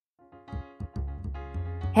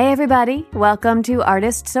Hey everybody, welcome to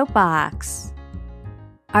Artist Soapbox.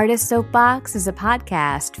 Artist Soapbox is a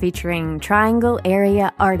podcast featuring Triangle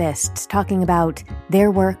area artists talking about their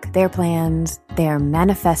work, their plans, their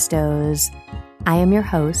manifestos. I am your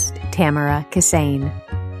host, Tamara Kissane.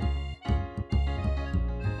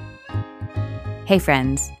 Hey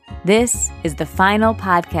friends, this is the final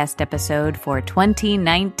podcast episode for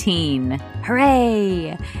 2019.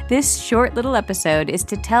 Hooray! This short little episode is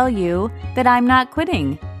to tell you that I'm not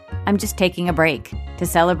quitting. I'm just taking a break to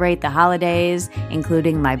celebrate the holidays,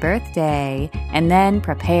 including my birthday, and then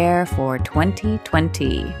prepare for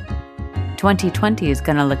 2020. 2020 is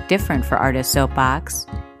going to look different for Artist Soapbox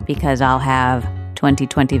because I'll have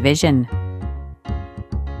 2020 vision.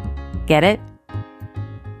 Get it?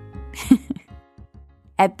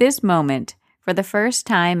 At this moment, for the first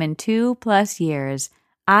time in 2+ years,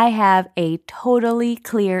 I have a totally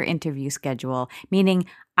clear interview schedule, meaning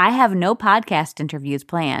I have no podcast interviews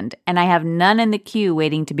planned, and I have none in the queue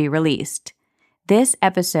waiting to be released. This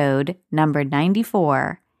episode, number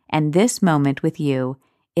 94, and this moment with you,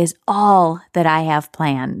 is all that I have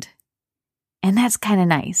planned. And that's kind of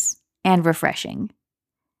nice and refreshing.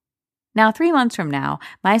 Now, 3 months from now,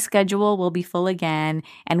 my schedule will be full again,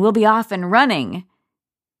 and we'll be off and running.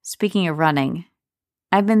 Speaking of running,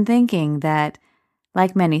 I've been thinking that,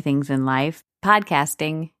 like many things in life,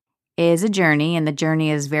 podcasting is a journey, and the journey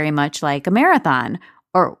is very much like a marathon,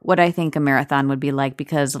 or what I think a marathon would be like,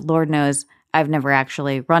 because Lord knows I've never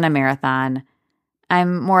actually run a marathon.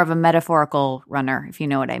 I'm more of a metaphorical runner, if you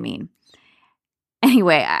know what I mean.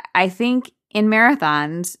 Anyway, I think in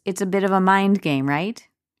marathons, it's a bit of a mind game, right?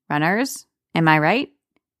 Runners, am I right?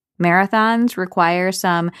 Marathons require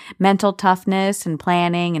some mental toughness and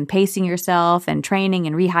planning and pacing yourself and training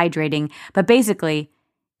and rehydrating. But basically,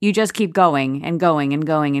 you just keep going and going and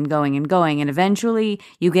going and going and going. And eventually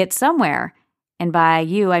you get somewhere. And by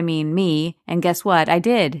you, I mean me. And guess what? I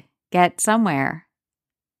did get somewhere.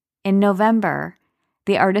 In November,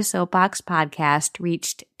 the Artist Soapbox podcast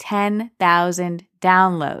reached 10,000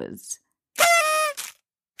 downloads.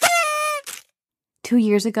 2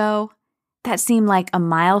 years ago, that seemed like a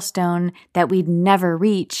milestone that we'd never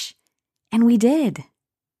reach, and we did.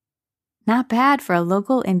 Not bad for a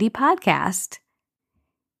local indie podcast.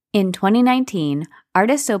 In 2019,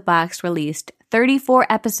 Artist Soapbox released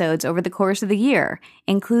 34 episodes over the course of the year,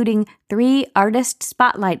 including 3 artist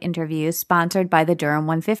spotlight interviews sponsored by the Durham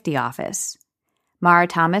 150 office. Mara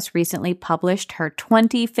Thomas recently published her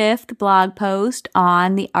 25th blog post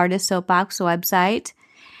on the Artist Soapbox website.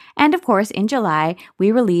 And of course, in July,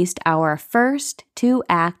 we released our first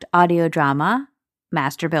 2-act audio drama,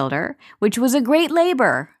 Master Builder, which was a great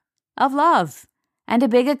labor of love and a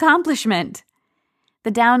big accomplishment.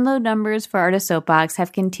 The download numbers for Artist Soapbox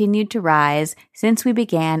have continued to rise since we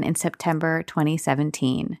began in September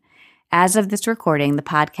 2017. As of this recording, the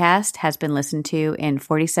podcast has been listened to in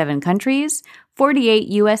 47 countries, 48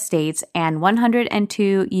 U.S. states, and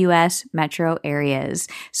 102 U.S. metro areas.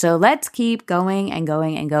 So let's keep going and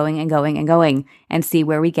going and going and going and going and see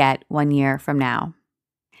where we get 1 year from now.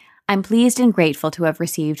 I'm pleased and grateful to have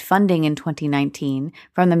received funding in 2019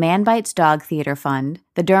 from the Man Bites Dog Theater Fund,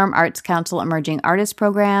 the Durham Arts Council Emerging Artists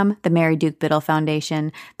Program, the Mary Duke Biddle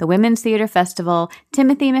Foundation, the Women's Theater Festival,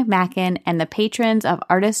 Timothy McMacken, and the patrons of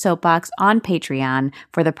Artist Soapbox on Patreon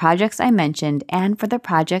for the projects I mentioned and for the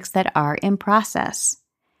projects that are in process.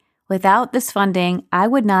 Without this funding, I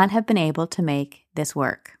would not have been able to make this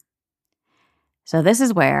work. So this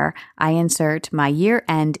is where I insert my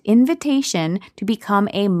year-end invitation to become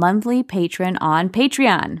a monthly patron on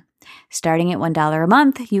Patreon. Starting at $1 a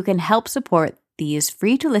month, you can help support these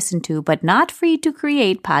free-to-listen-to but not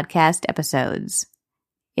free-to-create podcast episodes.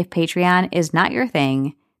 If Patreon is not your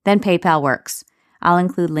thing, then PayPal works. I'll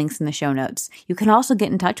include links in the show notes. You can also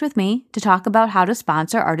get in touch with me to talk about how to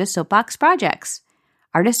sponsor Artist Soapbox projects.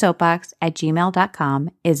 artistsoapbox@gmail.com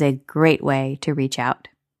is a great way to reach out.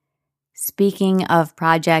 Speaking of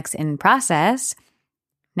projects in process,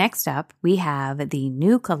 next up, we have the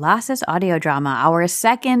new Colossus audio drama, our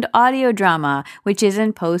second audio drama, which is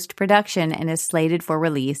in post-production and is slated for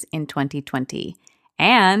release in 2020.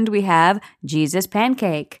 And we have Jesus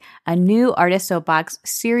Pancake, a new Artist Soapbox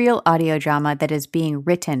serial audio drama that is being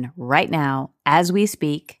written right now as we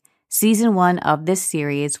speak. Season 1 of this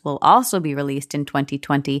series will also be released in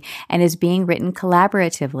 2020 and is being written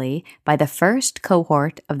collaboratively by the first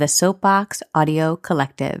cohort of the Soapbox Audio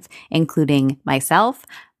Collective, including myself,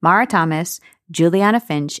 Mara Thomas, Juliana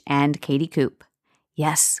Finch, and Katie Coop.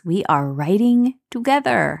 Yes, we are writing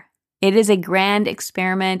together. It is a grand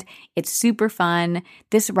experiment. It's super fun.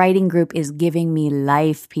 This writing group is giving me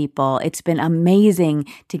life, people. It's been amazing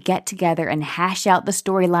to get together and hash out the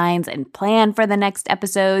storylines and plan for the next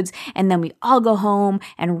episodes, and then we all go home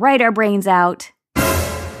and write our brains out.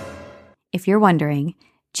 If you're wondering,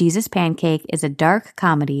 Jesus Pancake is a dark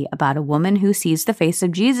comedy about a woman who sees the face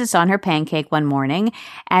of Jesus on her pancake one morning,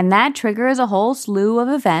 and that triggers a whole slew of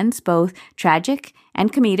events, both tragic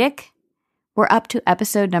and comedic. We're up to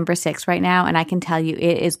episode number 6 right now, and I can tell you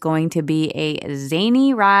it is going to be a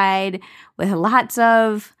zany ride with lots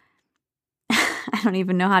of, I don't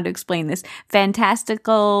even know how to explain this,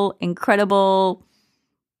 fantastical, incredible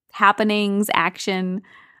happenings, action.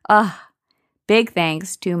 Big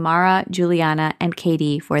thanks to Mara, Juliana, and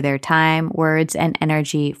Katie for their time, words, and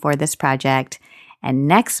energy for this project. And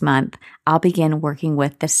next month, I'll begin working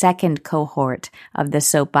with the second cohort of the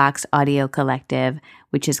Soapbox Audio Collective,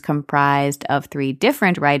 which is comprised of 3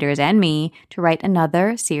 different writers and me to write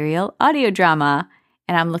another serial audio drama.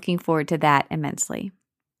 And I'm looking forward to that immensely.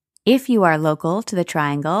 If you are local to the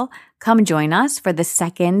Triangle, come join us for the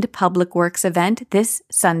second Public Works event this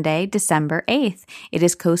Sunday, December 8th. It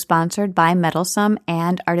is co-sponsored by Meddlesome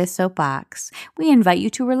and Artist Soapbox. We invite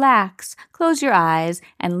you to relax, close your eyes,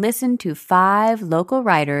 and listen to 5 local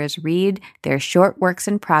writers read their short works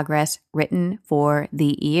in progress written for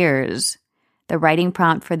the ears. The writing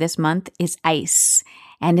prompt for this month is ice,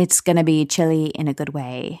 and it's going to be chilly in a good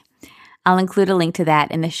way. I'll include a link to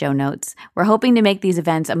that in the show notes. We're hoping to make these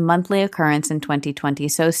events a monthly occurrence in 2020,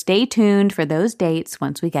 so stay tuned for those dates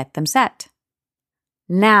once we get them set.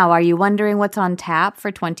 Now, are you wondering what's on tap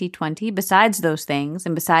for 2020 besides those things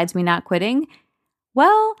and besides me not quitting?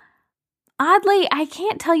 Well, oddly, I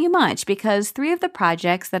can't tell you much because 3 of the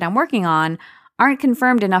projects that I'm working on aren't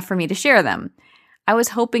confirmed enough for me to share them. I was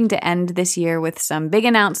hoping to end this year with some big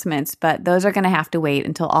announcements, but those are going to have to wait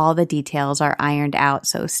until all the details are ironed out,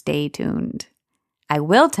 so stay tuned. I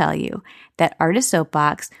will tell you that Artist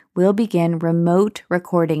Soapbox will begin remote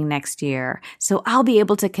recording next year, so I'll be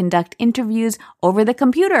able to conduct interviews over the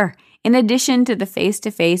computer, in addition to the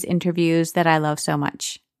face-to-face interviews that I love so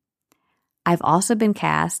much. I've also been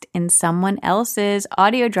cast in someone else's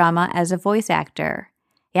audio drama as a voice actor.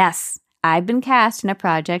 Yes, I've been cast in a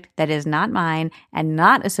project that is not mine and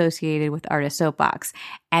not associated with Artist Soapbox,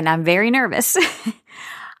 and I'm very nervous.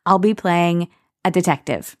 I'll be playing a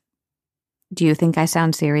detective. Do you think I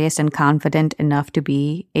sound serious and confident enough to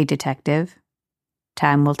be a detective?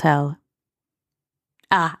 Time will tell.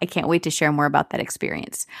 I can't wait to share more about that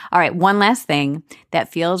experience. All right, one last thing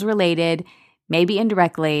that feels related, maybe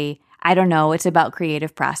indirectly. I don't know. It's about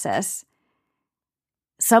creative process.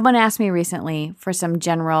 Someone asked me recently for some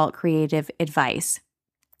general creative advice.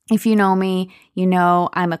 If you know me, you know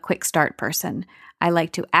I'm a quick start person. I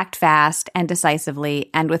like to act fast and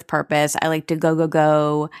decisively and with purpose. I like to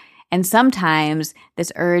go. And sometimes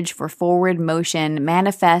this urge for forward motion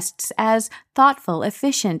manifests as thoughtful,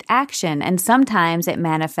 efficient action. And sometimes it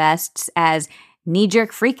manifests as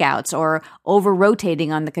knee-jerk freakouts or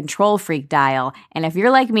over-rotating on the control freak dial. And if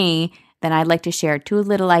you're like me, then I'd like to share 2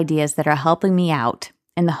 little ideas that are helping me out,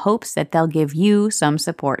 in the hopes that they'll give you some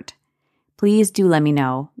support. Please do let me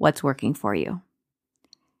know what's working for you.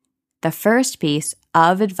 The first piece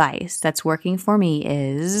of advice that's working for me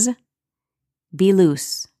is be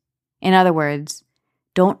loose. In other words,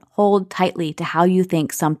 don't hold tightly to how you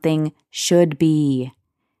think something should be.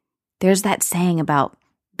 There's that saying about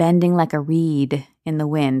bending like a reed in the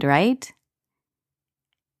wind, right?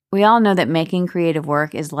 We all know that making creative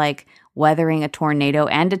work is like weathering a tornado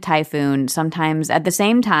and a typhoon, sometimes at the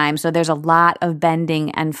same time, so there's a lot of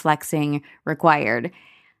bending and flexing required.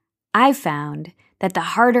 I've found that the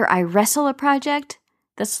harder I wrestle a project,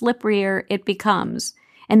 the slipperier it becomes,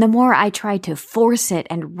 and the more I try to force it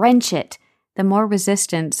and wrench it, the more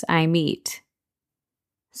resistance I meet.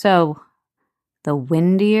 So, the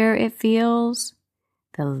windier it feels,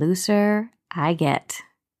 the looser I get.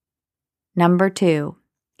 Number 2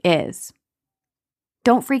 is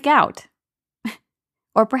don't freak out.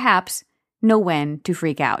 Or perhaps know when to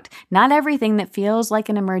freak out. Not everything that feels like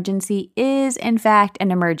an emergency is, in fact, an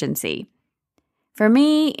emergency. For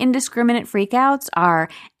me, indiscriminate freakouts are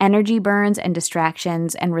energy burns and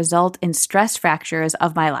distractions and result in stress fractures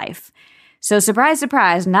of my life. So surprise,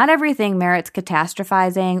 surprise, not everything merits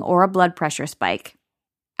catastrophizing or a blood pressure spike.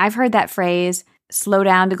 I've heard that phrase, slow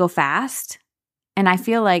down to go fast. And I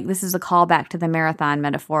feel like this is a callback to the marathon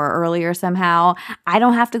metaphor earlier somehow. I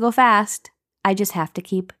don't have to go fast. I just have to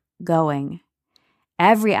keep going.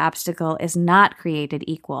 Every obstacle is not created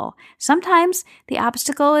equal. Sometimes the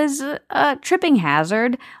obstacle is a tripping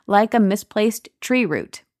hazard, like a misplaced tree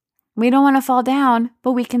root. We don't want to fall down,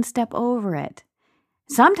 but we can step over it.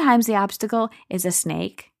 Sometimes the obstacle is a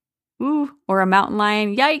snake, or a mountain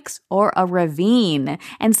lion, yikes, or a ravine.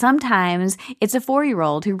 And sometimes it's a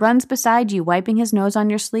 4-year-old who runs beside you, wiping his nose on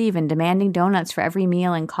your sleeve and demanding donuts for every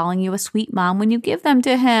meal and calling you a sweet mom when you give them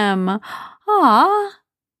to him. Aw,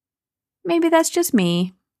 maybe that's just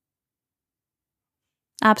me.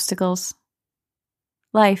 Obstacles.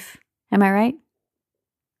 Life, am I right?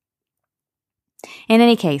 In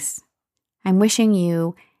any case, I'm wishing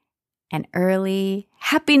you an early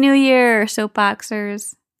Happy New Year,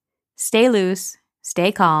 Soapboxers. Stay loose,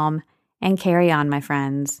 stay calm, and carry on, my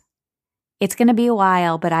friends. It's going to be a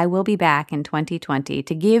while, but I will be back in 2020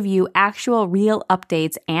 to give you actual real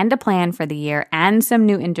updates and a plan for the year and some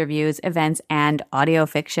new interviews, events, and audio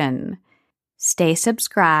fiction. Stay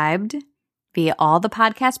subscribed via all the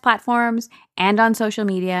podcast platforms and on social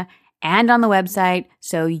media and on the website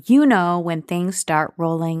so you know when things start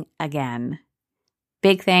rolling again.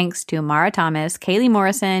 Big thanks to Mara Thomas, Kaylee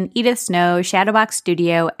Morrison, Edith Snow, Shadowbox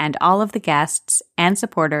Studio, and all of the guests and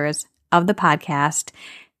supporters of the podcast.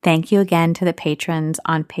 Thank you again to the patrons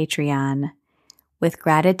on Patreon. With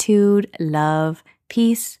gratitude, love,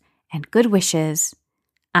 peace, and good wishes,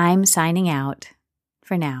 I'm signing out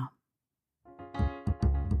for now.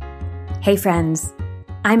 Hey friends,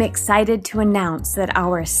 I'm excited to announce that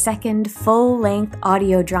our second full-length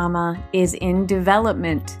audio drama is in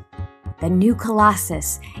development. The New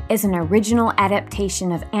Colossus is an original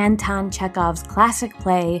adaptation of Anton Chekhov's classic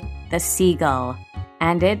play, The Seagull,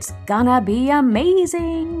 and it's gonna be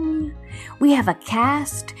amazing! We have a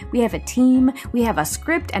cast, we have a team, we have a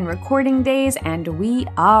script and recording days, and we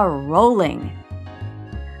are rolling!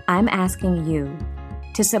 I'm asking you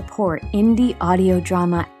to support indie audio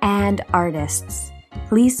drama and artists.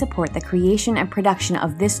 Please support the creation and production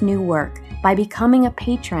of this new work by becoming a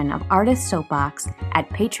patron of Artist Soapbox at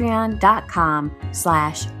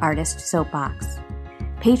patreon.com/artistsoapbox.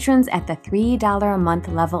 Patrons at the $3 a month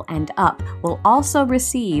level and up will also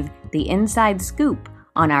receive the inside scoop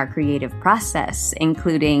on our creative process,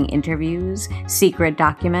 including interviews, secret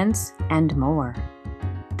documents, and more.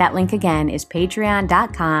 That link again is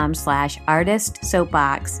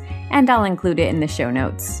patreon.com/artistsoapbox, and I'll include it in the show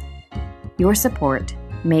notes. Your support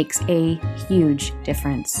makes a huge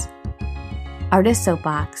difference. Artist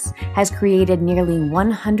Soapbox has created nearly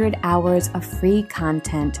 100 hours of free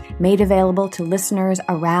content made available to listeners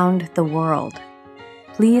around the world.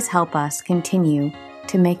 Please help us continue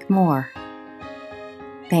to make more.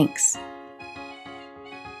 Thanks.